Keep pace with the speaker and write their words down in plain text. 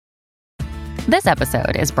This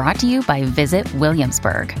episode is brought to you by Visit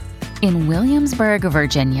Williamsburg. In Williamsburg,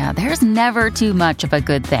 Virginia, there's never too much of a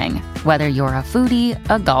good thing. Whether you're a foodie,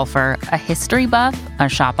 a golfer, a history buff, a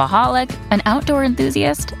shopaholic, an outdoor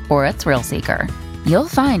enthusiast, or a thrill seeker, you'll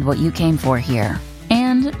find what you came for here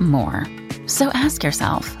and more. So ask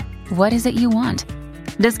yourself, what is it you want?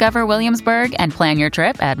 Discover Williamsburg and plan your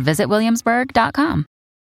trip at visitwilliamsburg.com.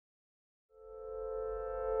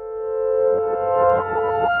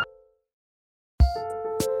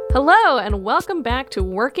 Hello, and welcome back to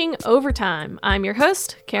Working Overtime. I'm your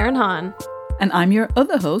host, Karen Hahn. And I'm your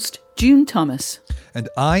other host, June Thomas. And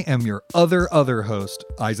I am your other host,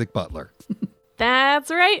 Isaac Butler. That's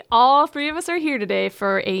right. All three of us are here today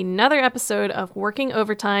for another episode of Working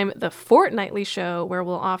Overtime, the fortnightly show where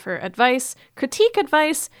we'll offer advice, critique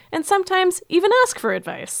advice, and sometimes even ask for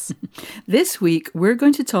advice. This week, we're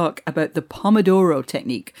going to talk about the Pomodoro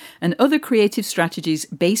technique and other creative strategies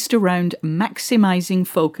based around maximizing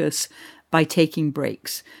focus by taking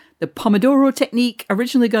breaks. The Pomodoro technique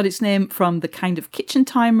originally got its name from the kind of kitchen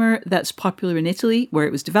timer that's popular in Italy, where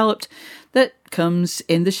it was developed, that comes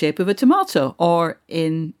in the shape of a tomato, or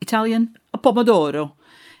in Italian, a pomodoro.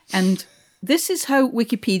 And this is how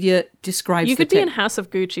Wikipedia describes You the could be in House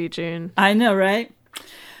of Gucci, June. I know, right?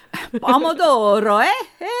 Pomodoro, eh?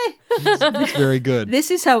 It's very good.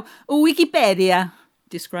 This is how Wikipedia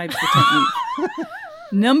describes the technique.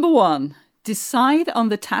 Number 1, decide on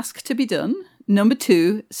the task to be done. Number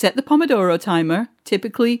 2, set the Pomodoro timer,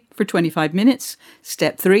 typically for 25 minutes.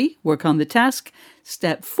 Step 3, work on the task.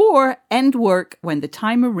 Step 4, end work when the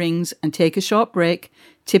timer rings and take a short break,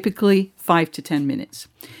 typically 5 to 10 minutes.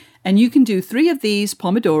 And you can do 3 of these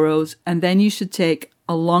Pomodoros, and then you should take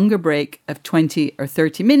a longer break of 20 or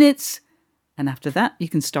 30 minutes. And after that, you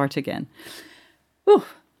can start again. Whew.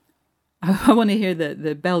 I want to hear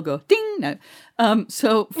the bell go ding now.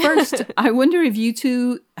 So first, I wonder if you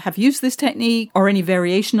two have used this technique or any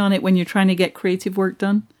variation on it when you're trying to get creative work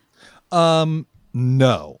done?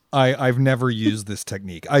 No, I've never used this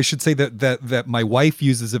technique. I should say that my wife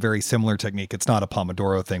uses a very similar technique. It's not a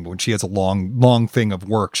Pomodoro thing, but when she has a long thing of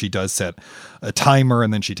work, she does set a timer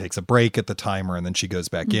and then she takes a break at the timer and then she goes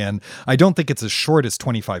back in. I don't think it's as short as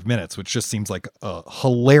 25 minutes, which just seems like a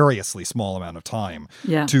hilariously small amount of time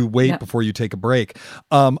to wait before you take a break.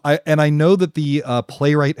 I know that the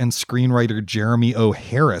playwright and screenwriter Jeremy O.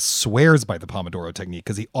 Harris swears by the Pomodoro technique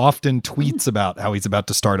because he often tweets about how he's about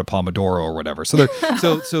to start a Pomodoro or whatever.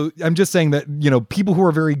 So I'm just saying that, people who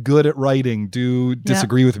are very good at writing do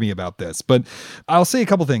disagree with me about this, but I'll say a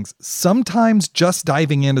couple things. Sometimes just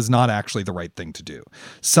diving in is not actually the right thing to do.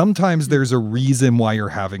 Sometimes there's a reason why you're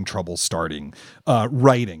having trouble starting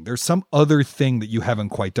writing. There's some other thing that you haven't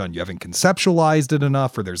quite done. You haven't conceptualized it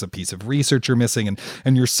enough, or there's a piece of research you're missing,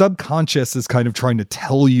 and your subconscious is kind of trying to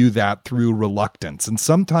tell you that through reluctance. And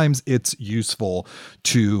sometimes it's useful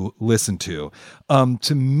to listen to.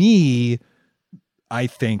 To me, I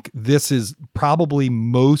think this is probably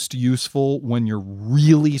most useful when you're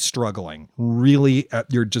really struggling,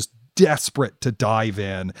 you're just desperate to dive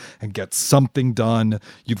in and get something done.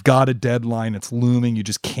 You've got a deadline, it's looming, you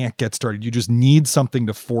just can't get started. You just need something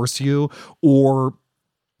to force you, or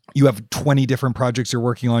you have 20 different projects you're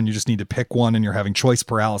working on, you just need to pick one and you're having choice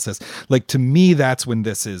paralysis. Like, to me, that's when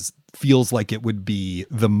this feels like it would be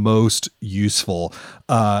the most useful,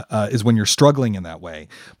 is when you're struggling in that way.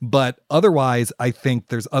 But otherwise, I think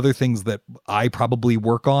there's other things that I probably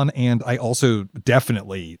work on, and I also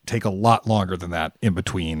definitely take a lot longer than that in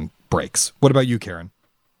between breaks. What about you, Karen?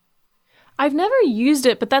 I've never used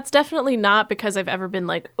it, but that's definitely not because I've ever been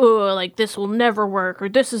like, oh, like this will never work, or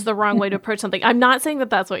this is the wrong way to approach something. I'm not saying that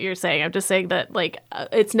that's what you're saying. I'm just saying that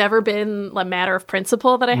it's never been a matter of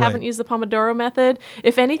principle that I haven't used the Pomodoro method.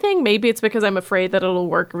 If anything, maybe it's because I'm afraid that it'll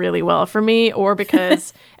work really well for me, or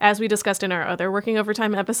because, as we discussed in our other Working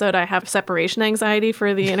Overtime episode, I have separation anxiety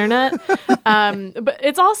for the internet. But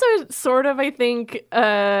it's also sort of, I think,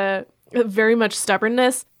 very much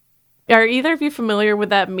stubbornness. Are either of you familiar with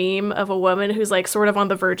that meme of a woman who's like sort of on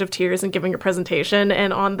the verge of tears and giving a presentation,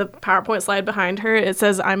 and on the PowerPoint slide behind her it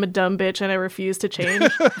says, "I'm a dumb bitch and I refuse to change"?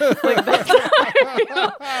 Like, that's how I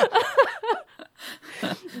feel.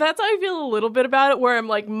 That's how I feel a little bit about it, where I'm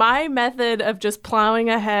like, my method of just plowing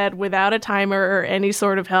ahead without a timer or any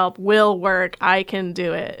sort of help will work. I can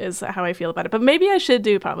do it, is how I feel about it. But maybe I should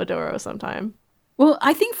do Pomodoro sometime. Well,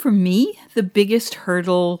 I think for me, the biggest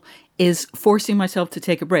hurdle is forcing myself to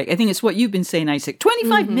take a break. I think it's what you've been saying, Isaac.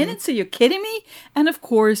 25 minutes? Are you kidding me? And of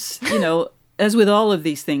course, as with all of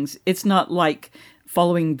these things, it's not like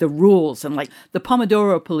following the rules, and like the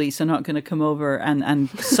Pomodoro police are not going to come over and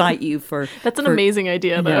cite you for... That's an amazing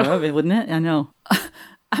idea, though. Yeah, wouldn't it? I know.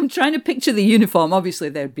 I'm trying to picture the uniform. Obviously,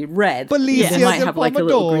 they'd be red. Policia They might have like a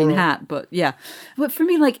little green Pomodoro. hat, but yeah. But for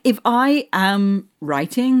me, like if I am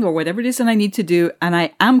writing or whatever it is that I need to do, and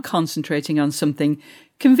I am concentrating on something,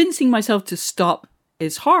 convincing myself to stop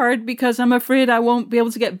is hard because I'm afraid I won't be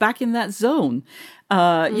able to get back in that zone.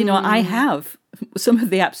 You know, I have some of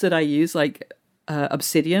the apps that I use, like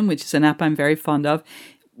Obsidian, which is an app I'm very fond of.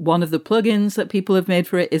 One of the plugins that people have made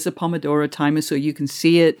for it is a Pomodoro timer, so you can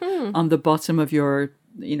see it on the bottom of your,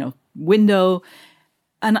 you know, window.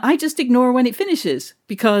 And I just ignore when it finishes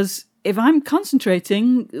because if I'm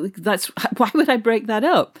concentrating, why would I break that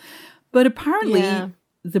up? But apparently,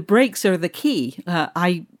 the breaks are the key.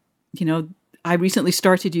 I recently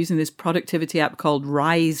started using this productivity app called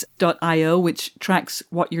Rise.io, which tracks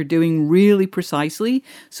what you're doing really precisely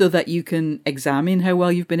so that you can examine how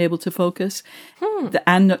well you've been able to focus.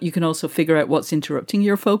 And you can also figure out what's interrupting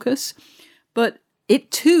your focus. But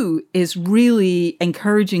it too is really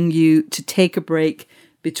encouraging you to take a break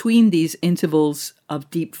between these intervals of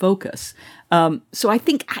deep focus. So I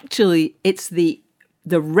think actually it's the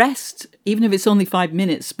rest, even if it's only 5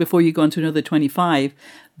 minutes before you go on to another 25,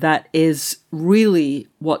 that is really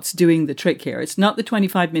what's doing the trick here. It's not the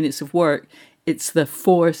 25 minutes of work, it's the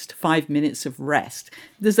forced 5 minutes of rest.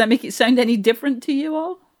 Does that make it sound any different to you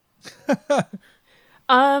all?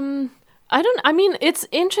 I mean, it's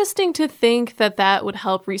interesting to think that would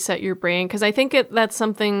help reset your brain because I think that's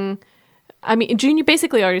something. I mean, June, you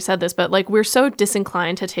basically already said this, but like we're so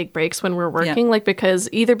disinclined to take breaks when we're working, like because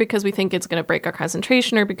we think it's going to break our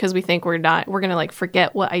concentration or because we think we're going to like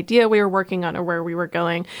forget what idea we were working on or where we were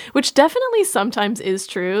going, which definitely sometimes is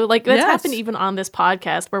true. Like that's happened even on this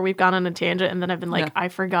podcast where we've gone on a tangent and then I've been like, I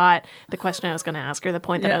forgot the question I was going to ask or the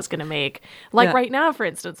point that I was going to make. Like right now, for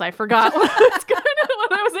instance, I forgot what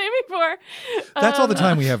I was aiming for. That's all the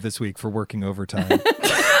time we have this week for working overtime.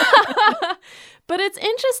 But it's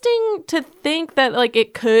interesting to think that like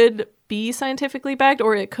it could be scientifically backed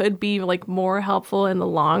or it could be like more helpful in the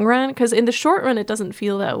long run because in the short run it doesn't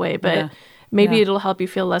feel that way, but maybe it'll help you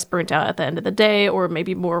feel less burnt out at the end of the day or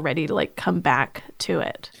maybe more ready to like come back to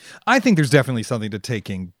it. I think there's definitely something to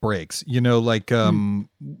taking breaks. You know, like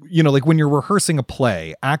like when you're rehearsing a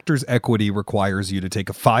play, actors' equity requires you to take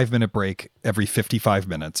a 5-minute break every 55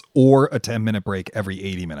 minutes or a 10-minute break every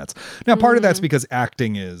 80 minutes. Now, part of that's because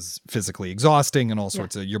acting is physically exhausting and all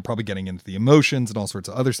sorts of, you're probably getting into the emotions and all sorts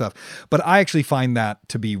of other stuff. But I actually find that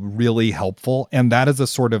to be really helpful. And that is a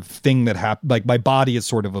sort of thing that like my body has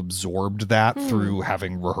sort of absorbed that through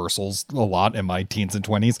having rehearsals a lot in my teens and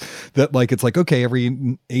 20s that like, it's like, okay,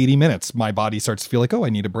 every 80 minutes, my body starts to feel like, oh, I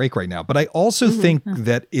need a break right now. But I also think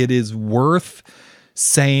that it is worth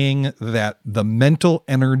saying that the mental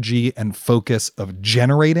energy and focus of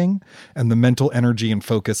generating and the mental energy and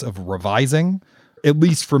focus of revising, at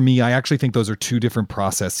least for me, I actually think those are two different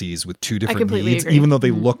processes with two different needs, agree. even though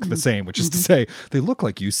they look the same, which is to say they look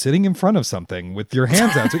like you sitting in front of something with your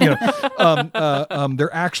hands out. So,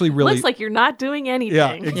 they're actually really looks like you're not doing anything.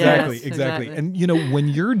 Yeah, exactly. Yes, exactly. And when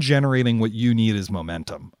you're generating, what you need is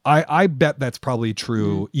momentum. I bet that's probably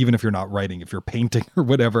true, even if you're not writing, if you're painting or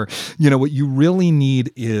whatever. What you really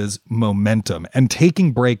need is momentum, and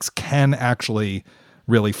taking breaks can actually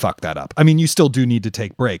really fuck that up. I mean, you still do need to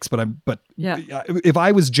take breaks, but if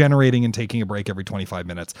I was generating and taking a break every 25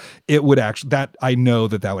 minutes, it would actually, I know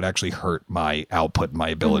that would actually hurt my output, my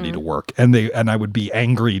ability to work. And I would be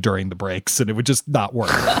angry during the breaks and it would just not work,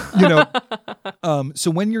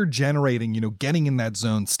 So when you're generating, getting in that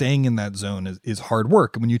zone, staying in that zone is hard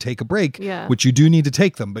work. And when you take a break, which you do need to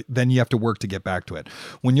take them, but then you have to work to get back to it.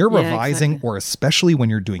 When you're revising, or especially when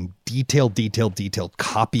you're doing detailed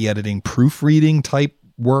copy editing, proofreading type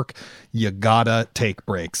work, you gotta take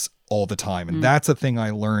breaks all the time. And that's a thing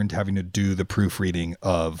I learned having to do the proofreading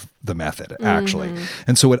of the method, actually.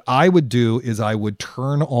 And so what I would do is I would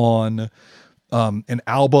turn on an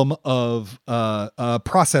album of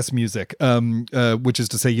process music, which is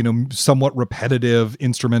to say, somewhat repetitive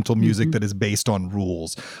instrumental music that is based on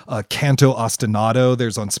rules. Canto Ostinato,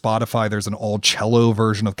 there's on Spotify, there's an all cello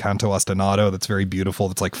version of Canto Ostinato that's very beautiful.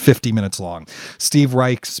 That's like 50 minutes long. Steve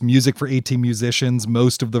Reich's Music for 18 Musicians,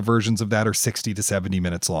 most of the versions of that are 60 to 70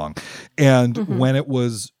 minutes long. And when it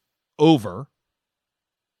was over,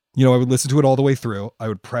 I would listen to it all the way through. I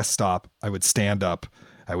would press stop. I would stand up.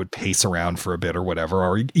 I would pace around for a bit or whatever,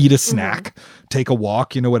 or eat a snack, take a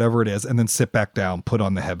walk, whatever it is, and then sit back down, put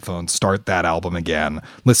on the headphones, start that album again,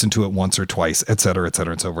 listen to it once or twice, et cetera,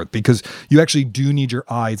 and so forth. Because you actually do need your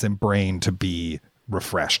eyes and brain to be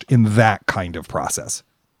refreshed in that kind of process.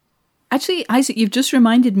 Actually, Isaac, you've just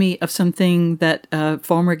reminded me of something that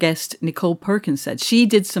former guest Nicole Perkins said. She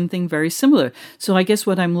did something very similar. So I guess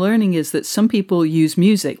what I'm learning is that some people use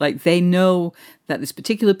music, like they know that this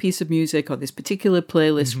particular piece of music or this particular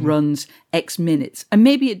playlist runs X minutes. And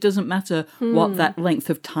maybe it doesn't matter what that length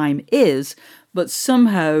of time is, but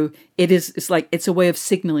somehow it's like it's a way of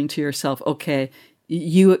signaling to yourself, okay,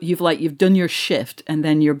 you've done your shift and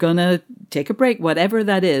then you're gonna take a break, whatever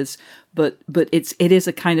that is. But it is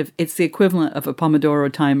a kind of, it's the equivalent of a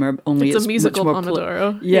Pomodoro timer, only it's a musical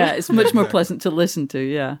Pomodoro. It's much more pleasant to listen to.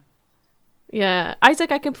 Yeah.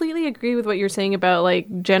 Isaac, I completely agree with what you're saying about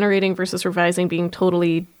like generating versus revising being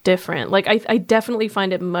totally different. Like I definitely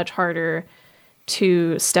find it much harder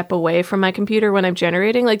to step away from my computer when I'm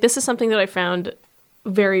generating. Like this is something that I found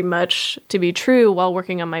very much to be true while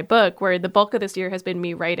working on my book, where the bulk of this year has been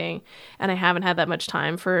me writing and I haven't had that much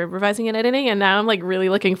time for revising and editing. And now I'm like really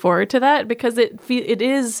looking forward to that because it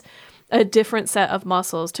is a different set of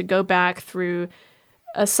muscles to go back through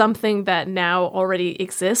something that now already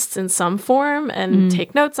exists in some form and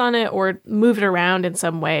take notes on it or move it around in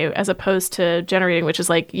some way, as opposed to generating, which is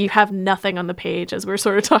like you have nothing on the page, as we're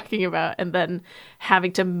sort of talking about, and then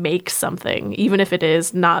having to make something, even if it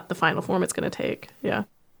is not the final form it's going to take. Yeah.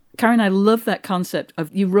 Karen, I love that concept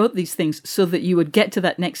of you wrote these things so that you would get to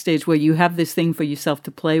that next stage where you have this thing for yourself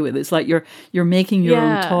to play with. It's like you're making your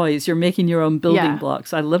own toys, you're making your own building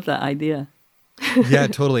blocks. I love that idea. Yeah,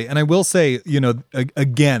 totally. And I will say,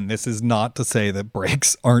 again, this is not to say that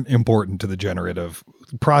breaks aren't important to the generative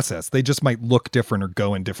process. They just might look different or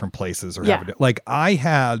go in different places or have it. Like I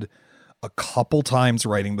had a couple times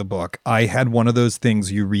writing the book, I had one of those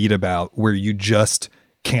things you read about where you just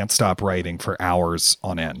can't stop writing for hours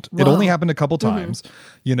on end. Whoa. It only happened a couple times.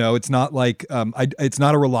 It's not like it's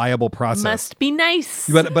not a reliable process. Must be nice.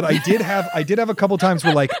 But I did have a couple times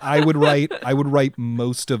where like I would write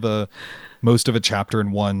most of a chapter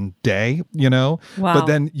in one day, Wow. But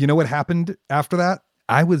then what happened after that?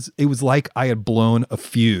 It was like I had blown a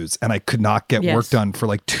fuse and I could not get work done for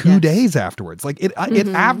like 2 days afterwards. Like it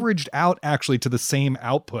averaged out actually to the same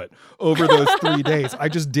output over those 3 days. I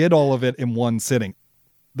just did all of it in one sitting.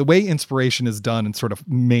 The way inspiration is done in sort of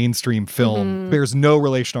mainstream film bears no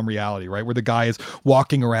relation on reality, right? Where the guy is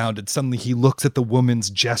walking around and suddenly he looks at the woman's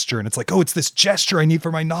gesture and it's like, oh, it's this gesture I need for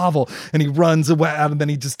my novel. And he runs away and then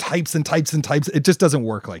he just types and types and types. It just doesn't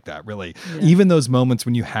work like that, really. Yeah. Even those moments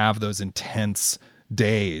when you have those intense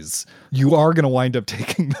days, you are going to wind up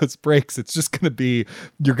taking those breaks. It's just going to be,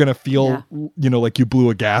 you're going to feel, like you blew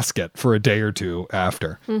a gasket for a day or two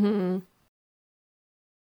after. Mm-hmm.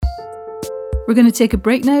 We're going to take a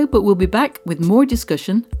break now, but we'll be back with more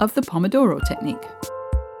discussion of the Pomodoro technique.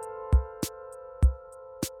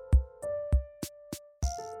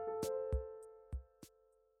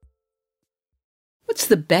 What's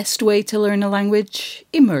the best way to learn a language?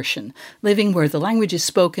 Immersion, living where the language is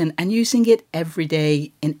spoken and using it every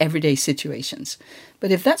day in everyday situations.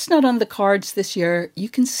 But if that's not on the cards this year, you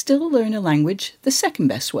can still learn a language the second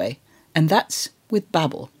best way, and that's with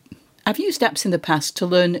Babbel. I've used apps in the past to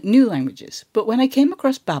learn new languages, but when I came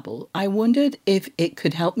across Babbel, I wondered if it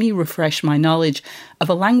could help me refresh my knowledge of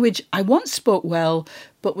a language I once spoke well,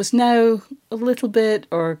 but was now a little bit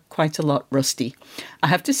or quite a lot rusty. I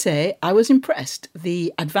have to say, I was impressed.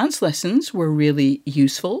 The advanced lessons were really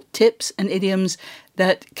useful, tips and idioms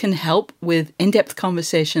that can help with in-depth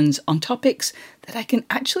conversations on topics that I can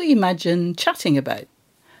actually imagine chatting about.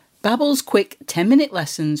 Babbel's quick 10-minute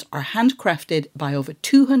lessons are handcrafted by over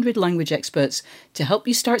 200 language experts to help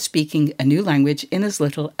you start speaking a new language in as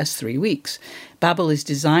little as 3 weeks. Babbel is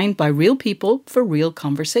designed by real people for real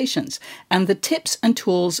conversations, and the tips and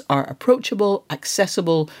tools are approachable,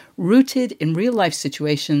 accessible, rooted in real-life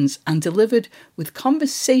situations, and delivered with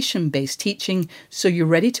conversation-based teaching so you're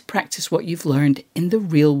ready to practice what you've learned in the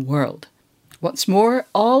real world. What's more,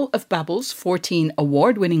 all of Babbel's 14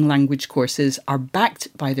 award-winning language courses are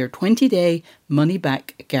backed by their 20-day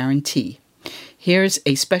money-back guarantee. Here's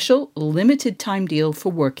a special limited-time deal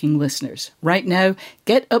for working listeners. Right now,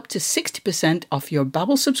 get up to 60% off your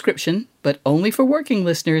Babbel subscription, but only for working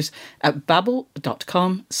listeners at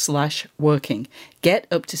babbel.com/working. Get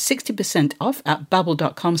up to 60% off at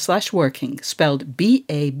babbel.com/working, spelled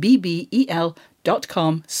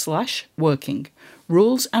BABBEL.com/working.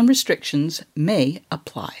 Rules and restrictions may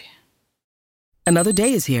apply. Another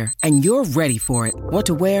day is here, and you're ready for it. What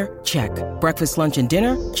to wear? Check. Breakfast, lunch, and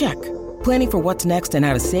dinner? Check. Planning for what's next and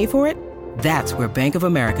how to save for it? That's where Bank of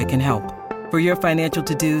America can help. For your financial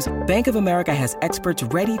to-dos, Bank of America has experts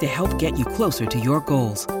ready to help get you closer to your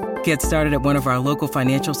goals. Get started at one of our local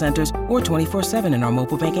financial centers or 24/7 in our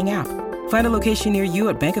mobile banking app. Find a location near you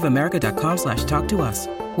at bankofamerica.com/talktous.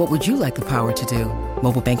 What would you like the power to do?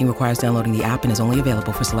 Mobile banking requires downloading the app and is only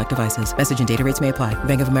available for select devices. Message and data rates may apply.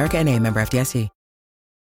 Bank of America N.A., member FDIC.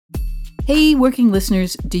 Hey, working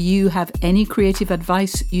listeners, do you have any creative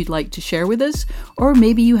advice you'd like to share with us? Or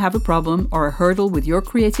maybe you have a problem or a hurdle with your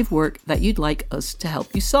creative work that you'd like us to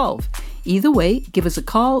help you solve. Either way, give us a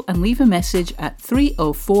call and leave a message at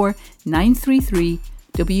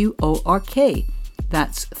 304-933-WORK.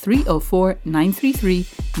 That's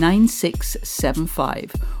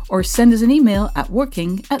 304-933-9675. Or send us an email at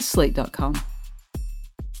working@slate.com.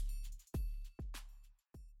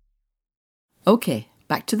 Okay,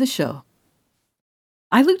 back to the show.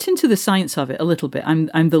 I looked into the science of it a little bit.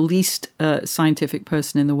 I'm the least scientific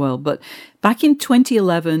person in the world, but back in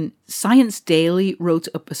 2011, Science Daily wrote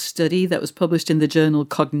up a study that was published in the journal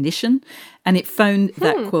Cognition, and it found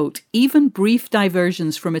that, quote, even brief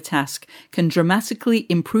diversions from a task can dramatically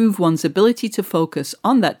improve one's ability to focus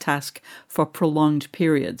on that task for prolonged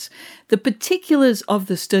periods. The particulars of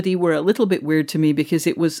the study were a little bit weird to me because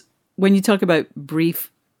it was, when you talk about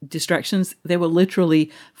brief distractions, they were literally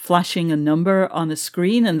flashing a number on a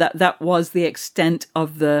screen, and that was the extent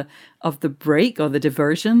of the break or the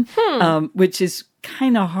diversion, which is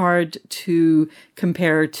kind of hard to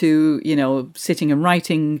compare to, you know, sitting and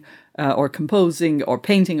writing or composing or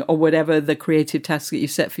painting or whatever the creative task that you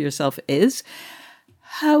set for yourself is.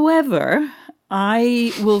 However,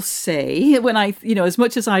 I will say, when I, you know, as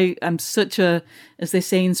much as I am such a, as they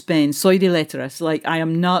say in Spain, soy de letras, like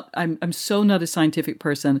I'm so not a scientific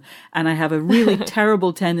person, and I have a really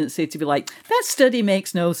terrible tendency to be like, that study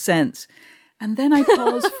makes no sense. And then I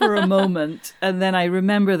pause for a moment, and then I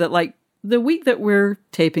remember that, like, the week that we're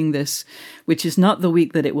taping this, which is not the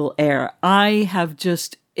week that it will air, I have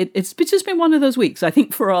just, it's just been one of those weeks. I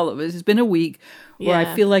think for all of us, it's been a week where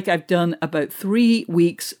I feel like I've done about 3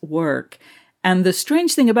 weeks' work. And the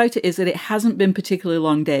strange thing about it is that it hasn't been particularly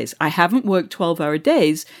long days. I haven't worked 12-hour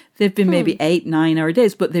days. They've been maybe 8, 9-hour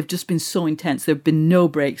days, but they've just been so intense. There have been no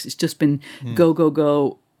breaks. It's just been go, go,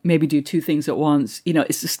 go, maybe do 2 things at once. You know,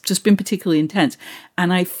 it's just been particularly intense.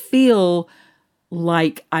 And I feel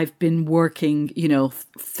like I've been working, you know,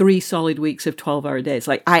 3 solid weeks of 12-hour days.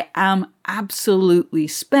 Like, I am absolutely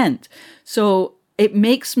spent. So it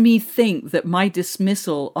makes me think that my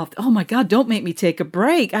dismissal of, oh my God, don't make me take a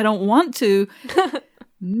break, I don't want to.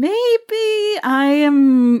 Maybe I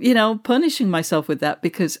am, you know, punishing myself with that,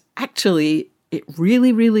 because actually it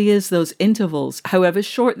really, really is those intervals, however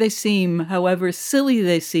short they seem, however silly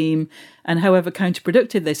they seem, and however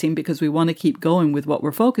counterproductive they seem, because we want to keep going with what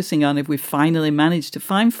we're focusing on. If we finally manage to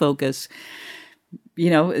find focus, you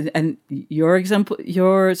know, and your example,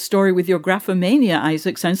 your story with your graphomania,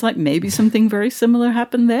 Isaac, sounds like maybe something very similar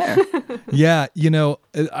happened there. Yeah, you know,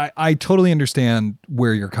 I totally understand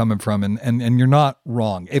where you're coming from, and you're not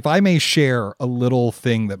wrong. If I may share a little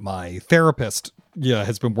thing that my therapist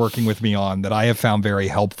has been working with me on that I have found very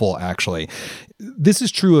helpful, actually. This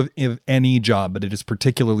is true of any job, but it is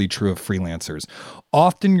particularly true of freelancers.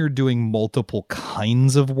 Often you're doing multiple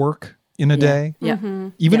kinds of work in a day. Yeah.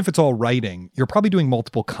 Even if it's all writing, you're probably doing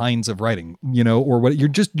multiple kinds of writing, you know, or what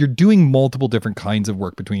you're doing multiple different kinds of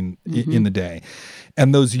work between in the day.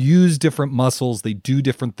 And those use different muscles, they do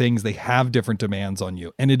different things, they have different demands on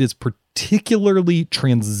you. And it is particularly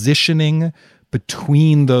transitioning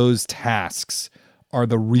between those tasks are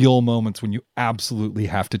the real moments when you absolutely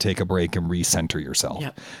have to take a break and recenter yourself.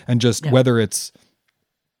 And just whether it's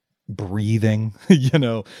breathing, you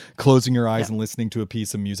know, closing your eyes and listening to a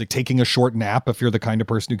piece of music, taking a short nap if you're the kind of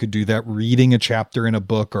person who could do that, reading a chapter in a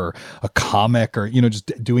book or a comic, or, you know,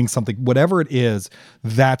 just doing something, whatever it is,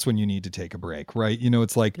 that's when you need to take a break, right? You know,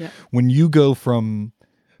 it's like when you go from,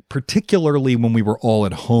 particularly when we were all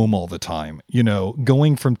at home all the time, you know,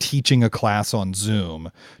 going from teaching a class on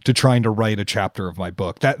Zoom to trying to write a chapter of my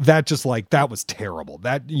book, that just like, that was terrible.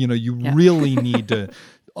 That, you know, you really need to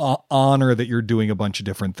honor that you're doing a bunch of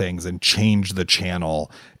different things and change the channel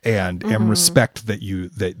and respect that you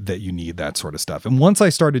need that sort of stuff. And once I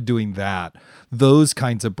started doing that, those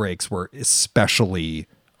kinds of breaks were especially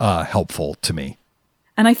helpful to me.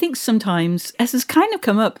 And I think sometimes, as has kind of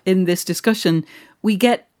come up in this discussion, we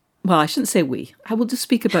get, well, I shouldn't say we, I will just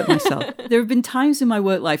speak about myself. There have been times in my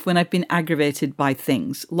work life when I've been aggravated by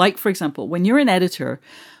things. Like, for example, when you're an editor,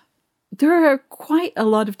 there are quite a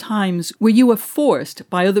lot of times where you are forced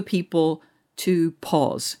by other people to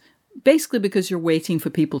pause, basically because you're waiting for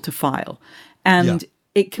people to file. And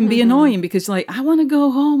it can be annoying because, like, I want to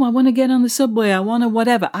go home, I want to get on the subway, I want to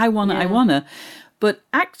whatever, I want to. But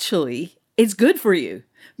actually, it's good for you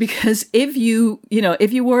Because if you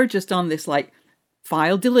were just on this like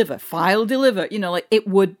file deliver, like it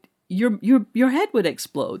would, your head would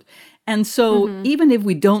explode. And so even if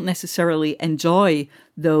we don't necessarily enjoy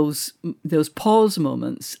those pause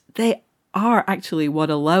moments, they are actually what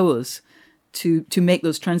allow us to make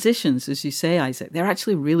those transitions, as you say, Isaac. They're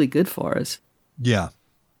actually really good for us. Yeah.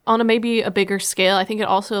 On a bigger scale, I think it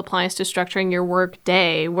also applies to structuring your work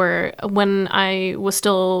day, where when I was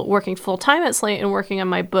still working full time at Slate and working on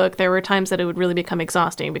my book, there were times that it would really become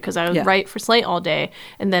exhausting because I would write for Slate all day.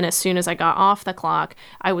 And then as soon as I got off the clock,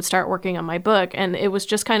 I would start working on my book. And it was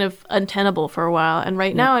just kind of untenable for a while. And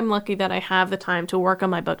right now I'm lucky that I have the time to work on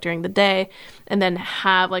my book during the day and then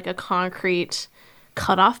have like a concrete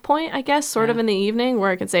cutoff point, I guess, sort of in the evening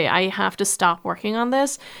where I can say I have to stop working on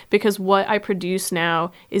this because what I produce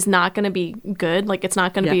now is not going to be good. Like it's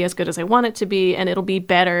not going to be as good as I want it to be. And it'll be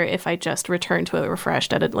better if I just return to it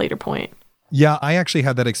refreshed at a later point. Yeah, I actually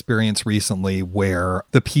had that experience recently where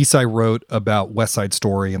the piece I wrote about West Side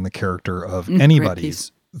Story and the character of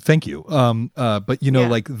Anybody's. Thank you. But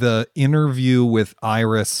like the interview with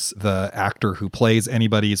Iris, the actor who plays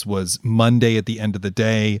Anybody's, was Monday at the end of the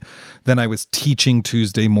day. Then I was teaching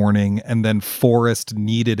Tuesday morning, and then Forrest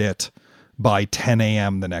needed it by 10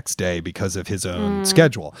 a.m. the next day because of his own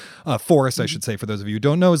schedule. Forrest, I should say, for those of you who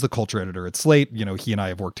don't know, is the culture editor at Slate. He and I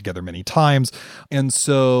have worked together many times. And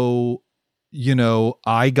so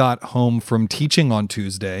I got home from teaching on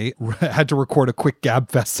Tuesday, had to record a quick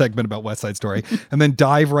GabFest segment about West Side Story, and then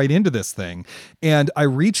dive right into this thing. And I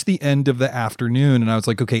reached the end of the afternoon and I was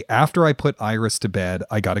like, okay, after I put Iris to bed,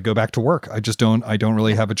 I got to go back to work. I don't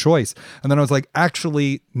really have a choice. And then I was like,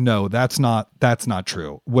 actually, no, that's not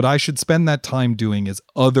true. What I should spend that time doing is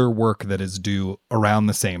other work that is due around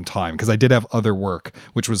the same time. Because I did have other work,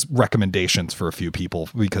 which was recommendations for a few people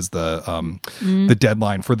because the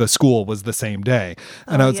deadline for the school was the same day.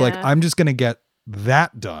 And I was like, I'm just going to get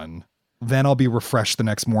that done. Then I'll be refreshed the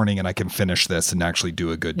next morning and I can finish this and actually do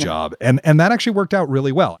a good job. And that actually worked out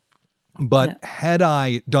really well. But had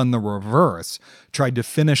I done the reverse, tried to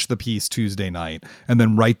finish the piece Tuesday night and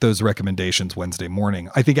then write those recommendations Wednesday morning,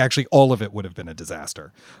 I think actually all of it would have been a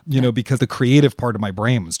disaster, because the creative part of my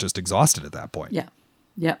brain was just exhausted at that point.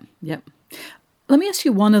 Yeah. Let me ask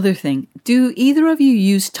you one other thing. Do either of you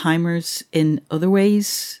use timers in other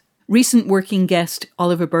ways? Recent working guest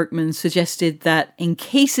Oliver Burkeman suggested that in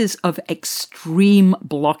cases of extreme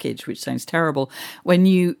blockage, which sounds terrible, when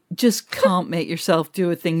you just can't make yourself do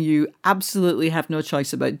a thing you absolutely have no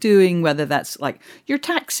choice about doing, whether that's like your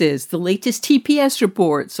taxes, the latest TPS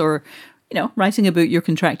reports, or, writing a book you're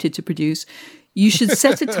contracted to produce, you should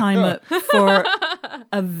set a timer for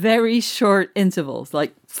a very short interval,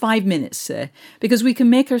 like 5 minutes, say, because we can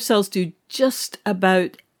make ourselves do just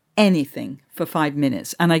about anything for 5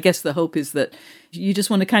 minutes. And I guess the hope is that you just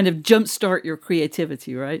want to kind of jumpstart your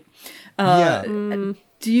creativity, right? Do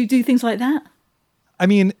you do things like that? I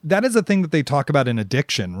mean, that is a thing that they talk about in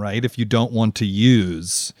addiction, right? If you don't want to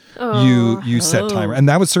use, you set timer. And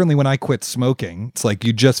that was certainly when I quit smoking. It's like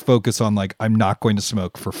you just focus on like, I'm not going to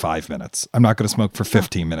smoke for 5 minutes. I'm not going to smoke for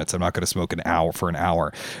 15 minutes. I'm not going to smoke an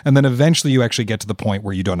hour. And then eventually you actually get to the point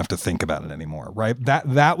where you don't have to think about it anymore, right?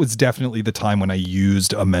 That was definitely the time when I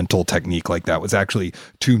used a mental technique like that, was actually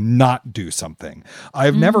to not do something.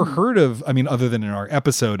 I've never heard of, other than in our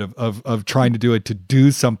episode of trying to do it to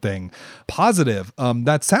do something positive.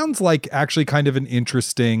 That sounds like actually kind of an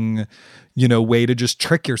interesting, way to just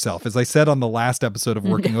trick yourself. As I said on the last episode of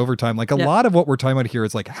Working Overtime, like a lot of what we're talking about here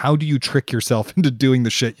is like, how do you trick yourself into doing the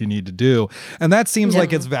shit you need to do? And that seems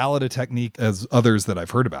like as valid a technique as others that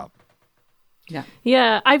I've heard about.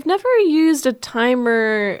 Yeah. I've never used a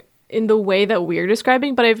timer in the way that we're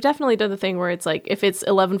describing, but I've definitely done the thing where it's like, if it's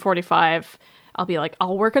 11:45, I'll be like,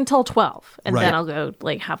 I'll work until 12 and then I'll go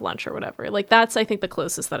like have lunch or whatever. Like that's, I think, the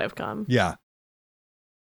closest that I've come. Yeah.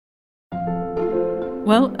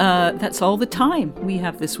 Well, that's all the time we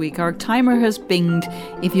have this week. Our timer has binged.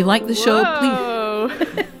 If you like the show,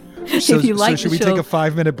 please. So should we take a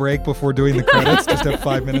 5-minute break before doing the credits? Just have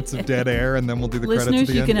 5 minutes of dead air and then we'll do the credits at the end?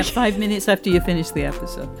 Listeners, you can have 5 minutes after you finish the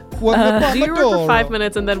episode. Do your work for 5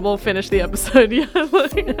 minutes and then we'll finish the episode.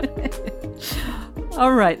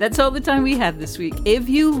 All right, that's all the time we have this week. If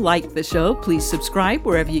you like the show, please subscribe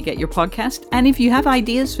wherever you get your podcast. And if you have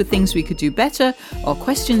ideas for things we could do better or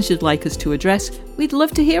questions you'd like us to address, we'd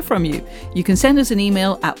love to hear from you. You can send us an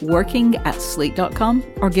email at working@slate.com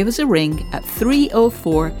or give us a ring at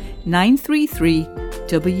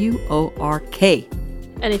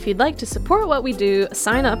 304-933-WORK. And if you'd like to support what we do,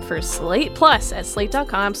 sign up for Slate Plus at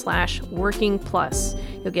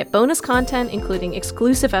slate.com/workingplus. You'll get bonus content, including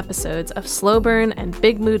exclusive episodes of Slow Burn and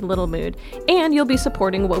Big Mood, Little Mood, and you'll be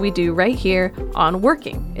supporting what we do right here on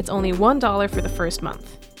Working. It's only $1 for the first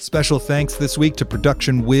month. Special thanks this week to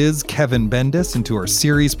production whiz Kevin Bendis and to our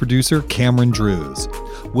series producer Cameron Drews.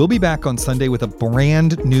 We'll be back on Sunday with a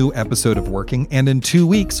brand new episode of Working, and in 2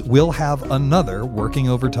 weeks, we'll have another Working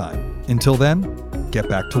Overtime. Until then, get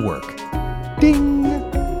back to work. Ding!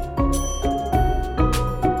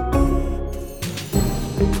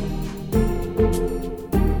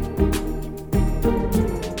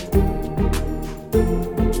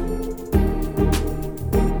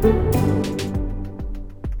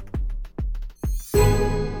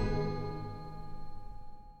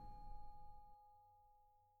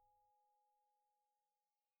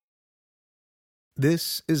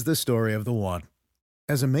 This is the story of the one.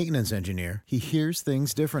 As a maintenance engineer, he hears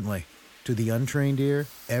things differently. To the untrained ear,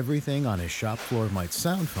 everything on his shop floor might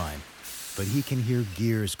sound fine, but he can hear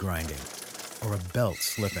gears grinding or a belt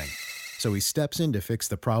slipping. So he steps in to fix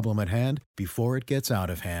the problem at hand before it gets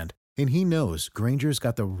out of hand. And he knows Grainger's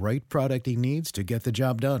got the right product he needs to get the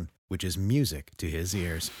job done, which is music to his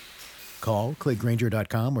ears. Call, click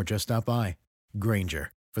Grainger.com, or just stop by.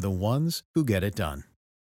 Grainger, for the ones who get it done.